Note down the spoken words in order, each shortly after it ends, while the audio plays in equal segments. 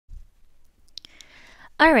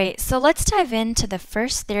All right, so let's dive into the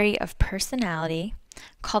first theory of personality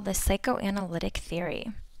called the Psychoanalytic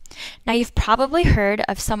Theory. Now, you've probably heard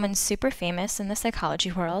of someone super famous in the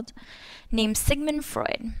psychology world named Sigmund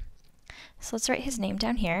Freud. So let's write his name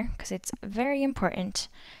down here because it's very important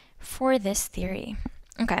for this theory.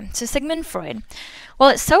 Okay, so Sigmund Freud. Well,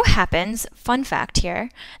 it so happens, fun fact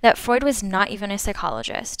here, that Freud was not even a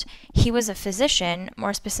psychologist. He was a physician,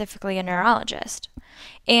 more specifically a neurologist.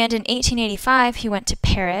 And in 1885, he went to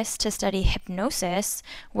Paris to study hypnosis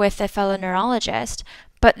with a fellow neurologist,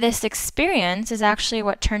 but this experience is actually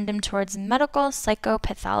what turned him towards medical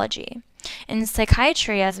psychopathology. And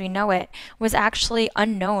psychiatry, as we know it, was actually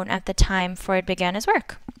unknown at the time Freud began his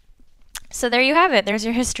work. So there you have it. There's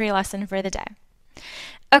your history lesson for the day.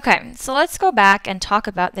 Okay, so let's go back and talk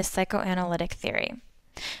about this psychoanalytic theory.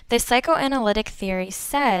 The psychoanalytic theory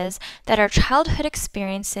says that our childhood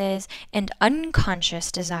experiences and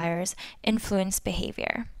unconscious desires influence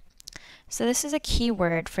behavior. So this is a key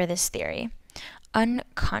word for this theory,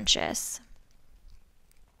 unconscious.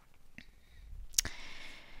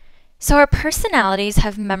 So our personalities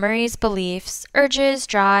have memories, beliefs, urges,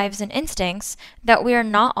 drives, and instincts that we are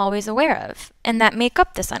not always aware of, and that make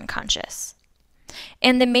up this unconscious.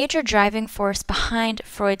 And the major driving force behind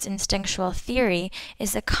Freud's instinctual theory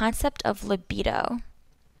is the concept of libido.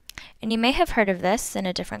 And you may have heard of this in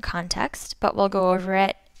a different context, but we'll go over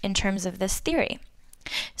it in terms of this theory.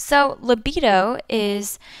 So libido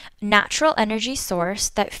is a natural energy source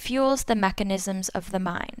that fuels the mechanisms of the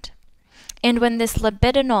mind. And when this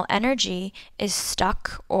libidinal energy is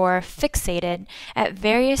stuck or fixated at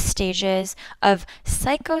various stages of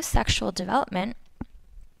psychosexual development,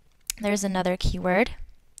 there's another key word.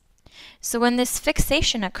 So when this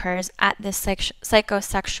fixation occurs at this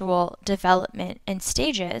psychosexual development and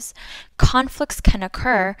stages, conflicts can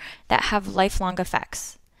occur that have lifelong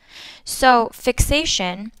effects. So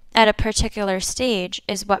fixation at a particular stage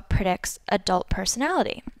is what predicts adult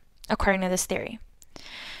personality, according to this theory.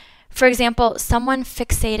 For example, someone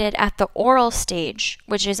fixated at the oral stage,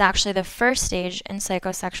 which is actually the first stage in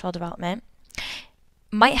psychosexual development,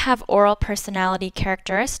 might have oral personality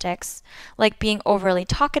characteristics like being overly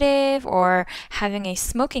talkative or having a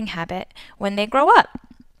smoking habit when they grow up.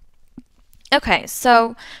 Okay,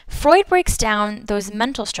 so Freud breaks down those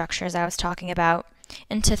mental structures I was talking about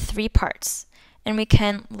into 3 parts, and we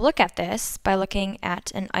can look at this by looking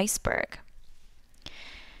at an iceberg.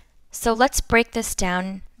 So let's break this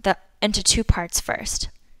down into 2 parts first.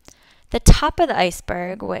 The top of the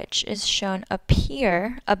iceberg, which is shown up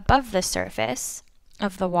here above the surface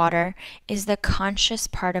of the water, is the conscious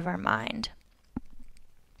part of our mind.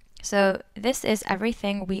 So this is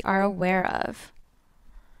everything we are aware of.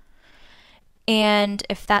 And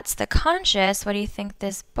if that's the conscious, what do you think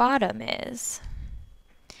this bottom is?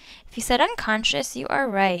 If you said unconscious, you are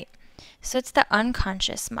right. So it's the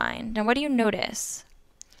unconscious mind. Now what do you notice?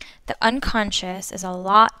 The unconscious is a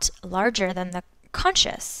lot larger than the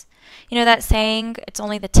conscious. You know that saying, it's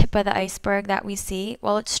only the tip of the iceberg that we see?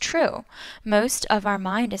 Well, it's true. Most of our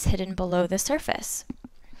mind is hidden below the surface.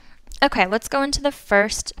 Okay, let's go into the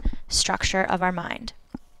first structure of our mind,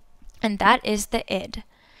 and that is the id.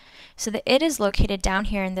 So the id is located down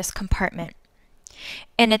here in this compartment,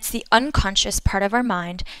 and it's the unconscious part of our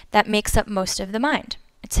mind that makes up most of the mind.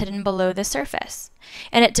 It's hidden below the surface,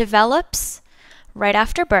 and it develops right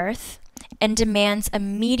after birth and demands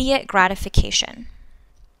immediate gratification.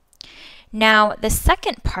 Now, the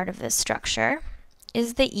second part of this structure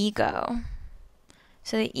is the ego.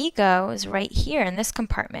 So the ego is right here in this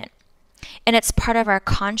compartment, and it's part of our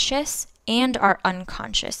conscious and our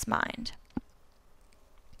unconscious mind.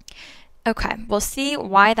 Okay, we'll see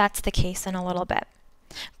why that's the case in a little bit.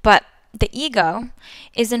 But the ego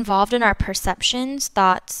is involved in our perceptions,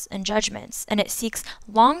 thoughts, and judgments, and it seeks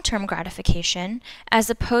long-term gratification as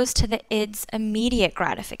opposed to the id's immediate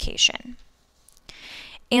gratification.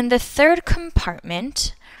 And the third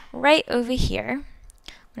compartment, right over here,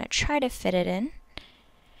 I'm going to try to fit it in,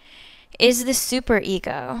 is the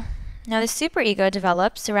superego. Now the superego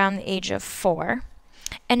develops around the age of 4,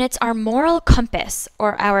 and it's our moral compass,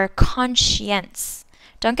 or our conscience.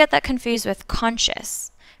 Don't get that confused with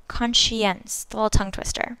conscious. Conscience, the little tongue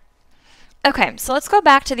twister. Okay, so let's go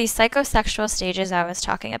back to these psychosexual stages I was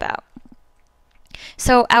talking about.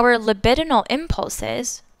 So our libidinal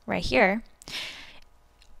impulses, right here,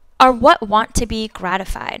 are what want to be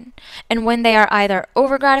gratified. And when they are either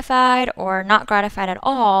over-gratified or not gratified at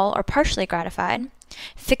all or partially gratified,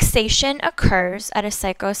 fixation occurs at a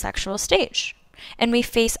psychosexual stage, and we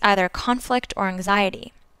face either conflict or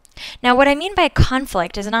anxiety. Now, what I mean by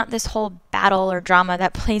conflict is not this whole battle or drama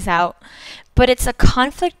that plays out, But it's a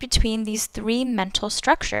conflict between these three mental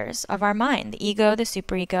structures of our mind, the ego, the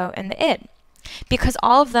superego, and the id, because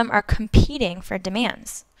all of them are competing for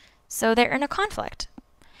demands. So they're in a conflict.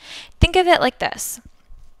 Think of it like this.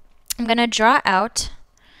 I'm going to draw out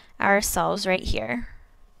ourselves right here,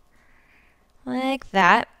 like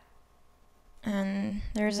that. And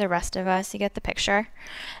there's the rest of us. You get the picture.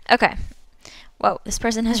 Okay. Whoa, this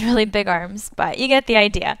person has really big arms, but you get the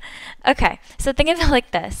idea. Okay, so think of it like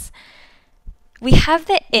this. We have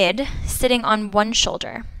the id sitting on one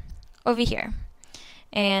shoulder over here.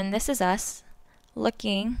 And this is us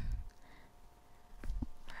looking.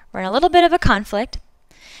 We're in a little bit of a conflict.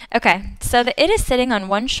 Okay, so the id is sitting on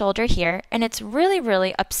one shoulder here, and it's really,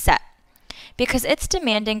 really upset because it's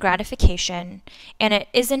demanding gratification and it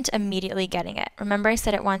isn't immediately getting it. Remember, I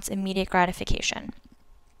said it wants immediate gratification.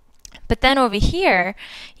 But then over here,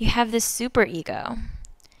 you have this superego.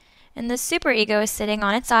 And the superego is sitting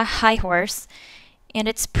on its high horse, and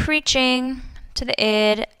it's preaching to the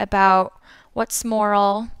id about what's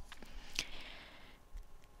moral.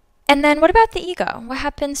 And then what about the ego? What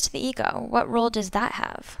happens to the ego? What role does that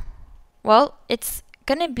have? Well, it's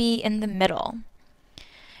going to be in the middle.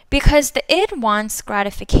 Because the id wants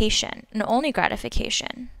gratification, and only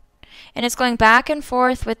gratification. And it's going back and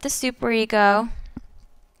forth with the superego.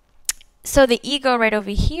 So the ego right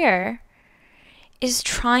over here is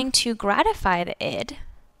trying to gratify the id,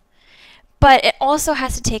 but it also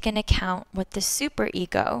has to take into account what the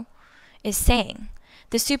superego is saying.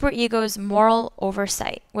 The superego's moral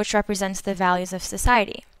oversight, which represents the values of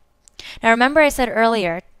society. Now remember I said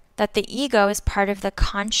earlier that the ego is part of the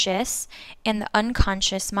conscious and the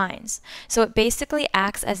unconscious minds. So it basically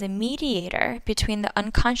acts as a mediator between the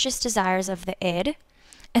unconscious desires of the id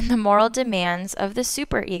and the moral demands of the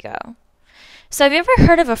superego. So have you ever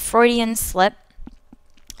heard of a Freudian slip?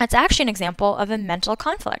 That's actually an example of a mental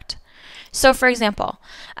conflict. So for example,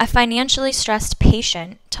 a financially stressed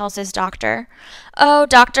patient tells his doctor, "Oh,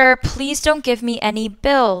 doctor, please don't give me any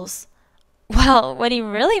bills." Well, what he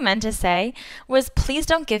really meant to say was, "Please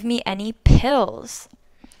don't give me any pills."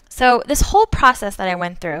 So this whole process that I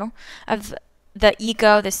went through of the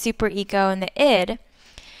ego, the superego, and the id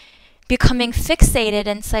becoming fixated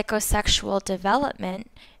in psychosexual development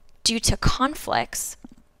due to conflicts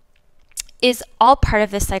is all part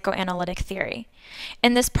of the psychoanalytic theory.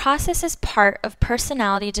 And this process is part of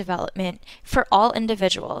personality development for all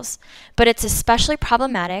individuals, but it's especially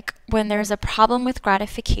problematic when there's a problem with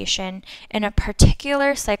gratification in a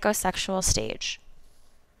particular psychosexual stage.